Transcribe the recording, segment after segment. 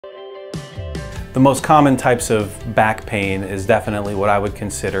The most common types of back pain is definitely what I would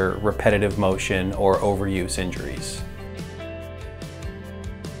consider repetitive motion or overuse injuries.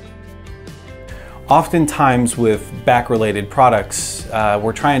 Oftentimes with back-related products,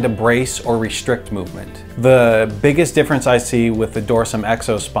 we're trying to brace or restrict movement. The biggest difference I see with the Dorsum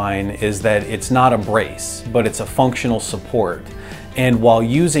Exospine is that it's not a brace, but it's a functional support. And while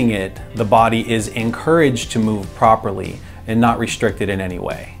using it, the body is encouraged to move properly and not restricted in any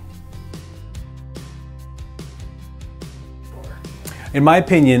way. In my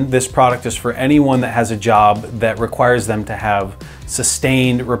opinion, this product is for anyone that has a job that requires them to have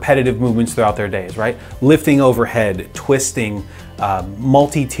sustained, repetitive movements throughout their days, right? Lifting overhead, twisting,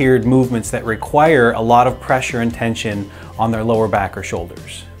 multi-tiered movements that require a lot of pressure and tension on their lower back or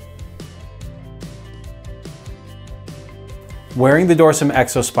shoulders. Wearing the Dorsum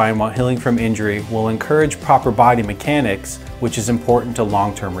Exospine while healing from injury will encourage proper body mechanics, which is important to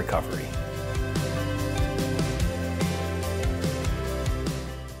long-term recovery.